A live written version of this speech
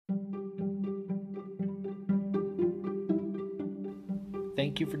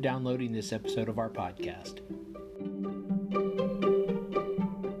Thank you for downloading this episode of our podcast.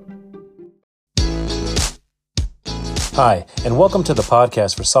 Hi, and welcome to the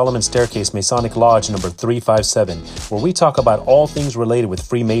podcast for Solomon Staircase Masonic Lodge number 357, where we talk about all things related with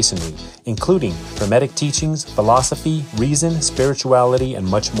Freemasonry, including Hermetic teachings, philosophy, reason, spirituality, and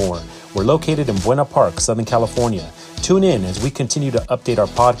much more. We're located in Buena Park, Southern California. Tune in as we continue to update our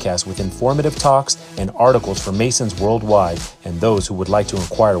podcast with informative talks and articles for Masons worldwide and those who would like to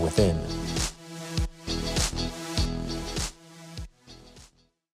inquire within.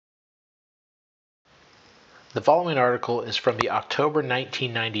 The following article is from the October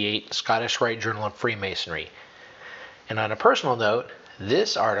 1998 Scottish Rite Journal of Freemasonry. And on a personal note,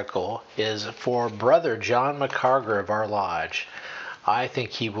 this article is for Brother John McCarger of our lodge. I think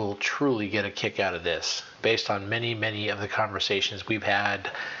he will truly get a kick out of this, based on many of the conversations we've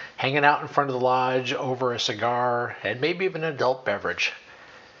had hanging out in front of the lodge over a cigar and maybe even an adult beverage.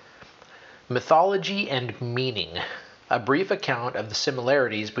 Mythology and Meaning. A brief account of the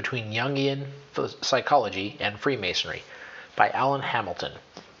similarities between Jungian psychology and Freemasonry by Alan Hamilton.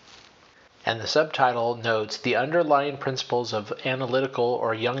 And the subtitle notes the underlying principles of analytical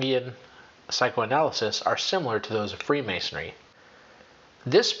or Jungian psychoanalysis are similar to those of Freemasonry.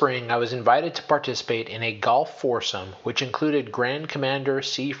 This spring I was invited to participate in a golf foursome which included Grand Commander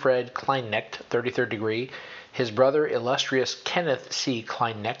C. Fred Kleinknecht, 33rd degree, his brother illustrious Kenneth C.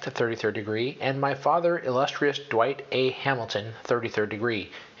 Kleinknecht, 33rd degree, and my father illustrious Dwight A. Hamilton, 33rd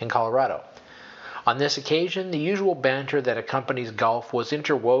degree, in Colorado. On this occasion, the usual banter that accompanies golf was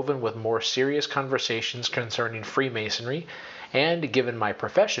interwoven with more serious conversations concerning Freemasonry and, given my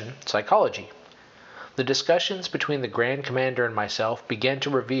profession, psychology. The discussions between the Grand Commander and myself began to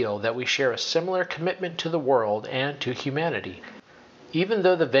reveal that we share a similar commitment to the world and to humanity, even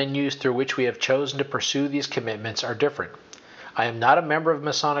though the venues through which we have chosen to pursue these commitments are different. I am not a member of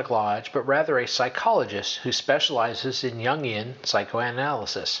Masonic Lodge, but rather a psychologist who specializes in Jungian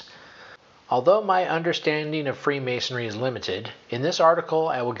psychoanalysis. Although my understanding of Freemasonry is limited, in this article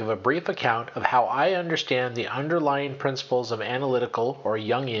I will give a brief account of how I understand the underlying principles of analytical or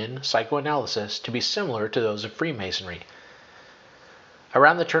Jungian psychoanalysis to be similar to those of Freemasonry.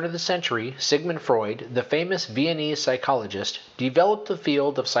 Around the turn of the century, Sigmund Freud, the famous Viennese psychologist, developed the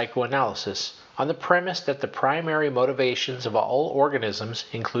field of psychoanalysis on the premise that the primary motivations of all organisms,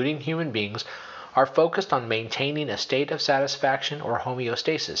 including human beings, are focused on maintaining a state of satisfaction or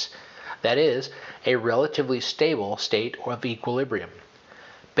homeostasis, that is, a relatively stable state of equilibrium.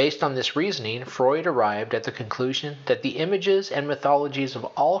 Based on this reasoning, Freud arrived at the conclusion that the images and mythologies of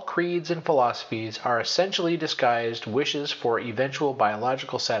all creeds and philosophies are essentially disguised wishes for eventual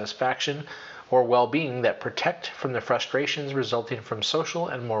biological satisfaction or well-being that protect from the frustrations resulting from social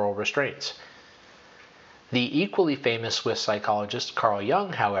and moral restraints. The equally famous Swiss psychologist Carl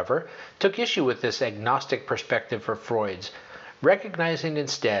Jung, however, took issue with this agnostic perspective for Freud's, recognizing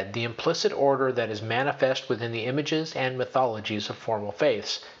instead the implicit order that is manifest within the images and mythologies of formal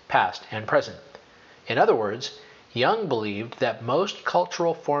faiths, past and present. In other words, Jung believed that most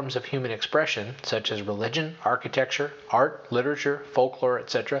cultural forms of human expression, such as religion, architecture, art, literature, folklore,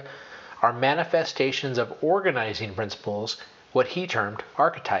 etc., are manifestations of organizing principles, what he termed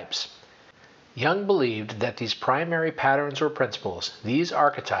archetypes. Jung believed that these primary patterns or principles, these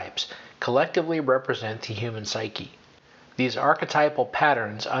archetypes, collectively represent the human psyche. These archetypal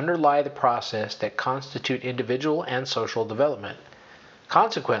patterns underlie the process that constitute individual and social development.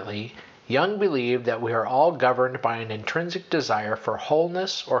 Consequently, Jung believed that we are all governed by an intrinsic desire for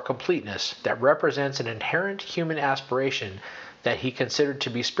wholeness or completeness that represents an inherent human aspiration that he considered to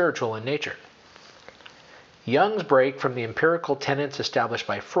be spiritual in nature. Jung's break from the empirical tenets established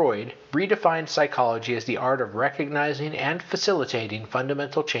by Freud redefined psychology as the art of recognizing and facilitating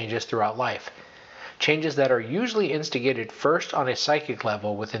fundamental changes throughout life, changes that are usually instigated first on a psychic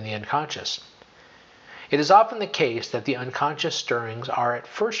level within the unconscious. It is often the case that the unconscious stirrings are at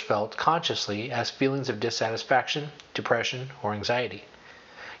first felt consciously as feelings of dissatisfaction, depression, or anxiety.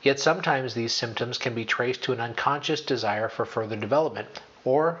 Yet sometimes these symptoms can be traced to an unconscious desire for further development,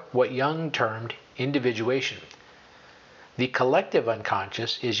 or what Jung termed individuation. The collective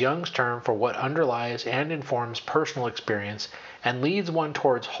unconscious is Jung's term for what underlies and informs personal experience and leads one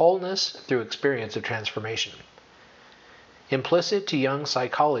towards wholeness through experience of transformation. Implicit to Jung's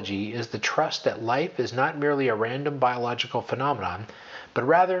psychology is the trust that life is not merely a random biological phenomenon, but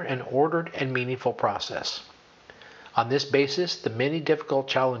rather an ordered and meaningful process. On this basis, the many difficult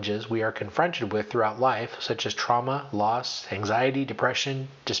challenges we are confronted with throughout life, such as trauma, loss, anxiety, depression,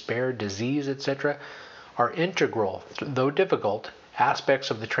 despair, disease, etc., are integral, though difficult,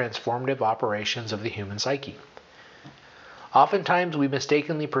 aspects of the transformative operations of the human psyche. Oftentimes, we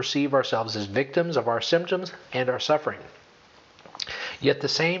mistakenly perceive ourselves as victims of our symptoms and our suffering. Yet the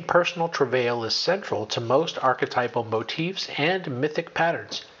same personal travail is central to most archetypal motifs and mythic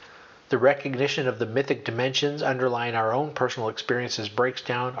patterns. The recognition of the mythic dimensions underlying our own personal experiences breaks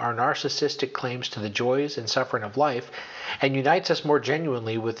down our narcissistic claims to the joys and suffering of life and unites us more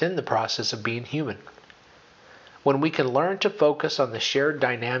genuinely within the process of being human. When we can learn to focus on the shared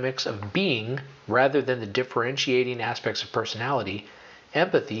dynamics of being rather than the differentiating aspects of personality,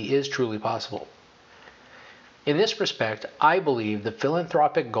 empathy is truly possible. In this respect, I believe the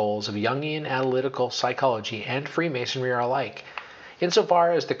philanthropic goals of Jungian analytical psychology and Freemasonry are alike,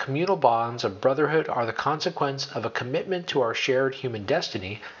 insofar as the communal bonds of brotherhood are the consequence of a commitment to our shared human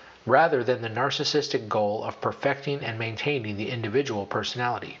destiny rather than the narcissistic goal of perfecting and maintaining the individual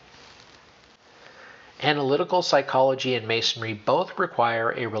personality. Analytical psychology and Masonry both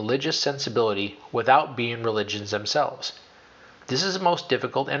require a religious sensibility without being religions themselves. This is a most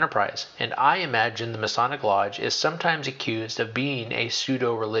difficult enterprise, and I imagine the Masonic Lodge is sometimes accused of being a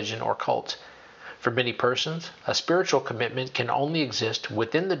pseudo-religion or cult. For many persons, a spiritual commitment can only exist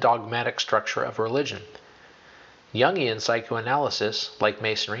within the dogmatic structure of religion. Jungian psychoanalysis, like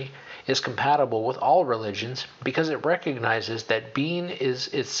Masonry, is compatible with all religions because it recognizes that being is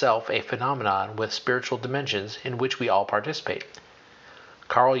itself a phenomenon with spiritual dimensions in which we all participate.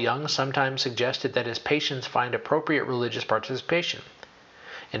 Carl Jung sometimes suggested that his patients find appropriate religious participation.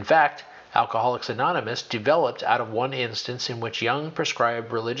 In fact, Alcoholics Anonymous developed out of one instance in which Jung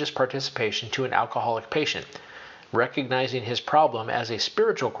prescribed religious participation to an alcoholic patient, recognizing his problem as a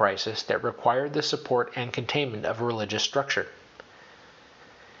spiritual crisis that required the support and containment of a religious structure.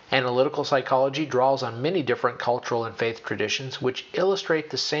 Analytical psychology draws on many different cultural and faith traditions which illustrate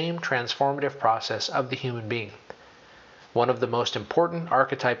the same transformative process of the human being. One of the most important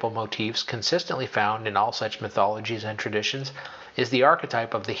archetypal motifs consistently found in all such mythologies and traditions is the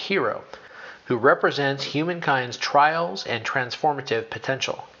archetype of the hero, who represents humankind's trials and transformative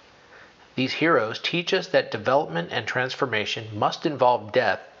potential. These heroes teach us that development and transformation must involve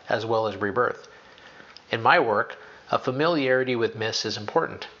death as well as rebirth. In my work, a familiarity with myths is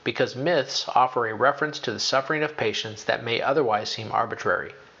important because myths offer a reference to the suffering of patients that may otherwise seem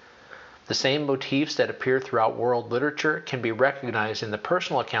arbitrary. The same motifs that appear throughout world literature can be recognized in the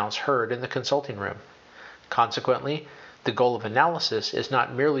personal accounts heard in the consulting room. Consequently, the goal of analysis is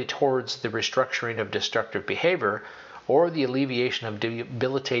not merely towards the restructuring of destructive behavior or the alleviation of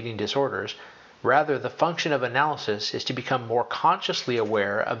debilitating disorders. Rather, the function of analysis is to become more consciously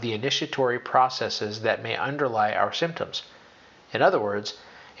aware of the initiatory processes that may underlie our symptoms. In other words,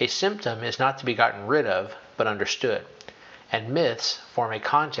 a symptom is not to be gotten rid of, but understood, and myths form a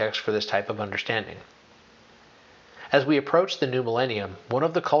context for this type of understanding. As we approach the new millennium, one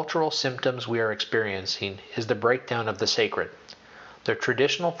of the cultural symptoms we are experiencing is the breakdown of the sacred. The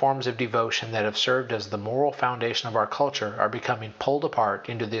traditional forms of devotion that have served as the moral foundation of our culture are becoming pulled apart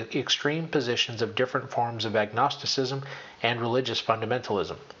into the extreme positions of different forms of agnosticism and religious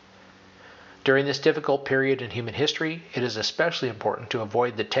fundamentalism. During this difficult period in human history, it is especially important to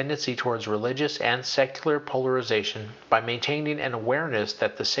avoid the tendency towards religious and secular polarization by maintaining an awareness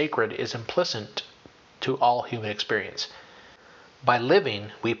that the sacred is implicit to all human experience. By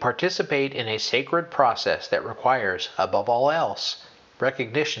living, we participate in a sacred process that requires, above all else,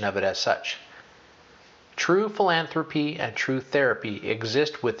 recognition of it as such. True philanthropy and true therapy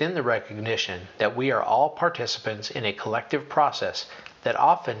exist within the recognition that we are all participants in a collective process that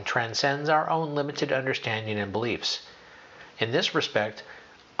often transcends our own limited understanding and beliefs. In this respect,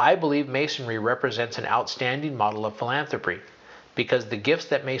 I believe Masonry represents an outstanding model of philanthropy, because the gifts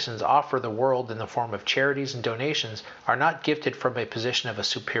that Masons offer the world in the form of charities and donations are not gifted from a position of a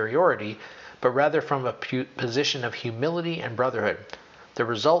superiority, but rather from a position of humility and brotherhood, the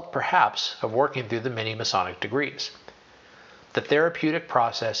result, perhaps, of working through the many Masonic degrees. The therapeutic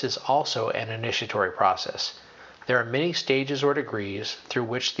process is also an initiatory process. There are many stages or degrees through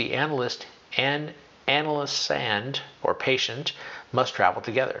which the analyst and or patient must travel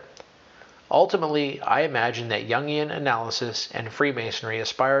together. Ultimately, I imagine that Jungian analysis and Freemasonry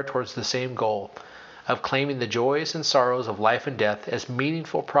aspire towards the same goal, of claiming the joys and sorrows of life and death as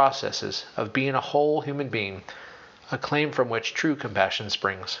meaningful processes of being a whole human being, a claim from which true compassion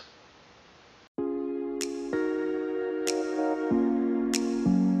springs.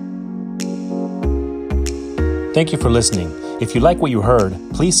 Thank you for listening. If you like what you heard,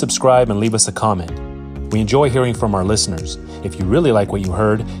 please subscribe and leave us a comment. We enjoy hearing from our listeners. If you really like what you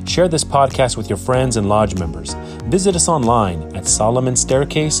heard, share this podcast with your friends and lodge members. Visit us online at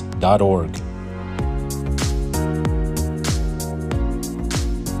solomonstaircase.org.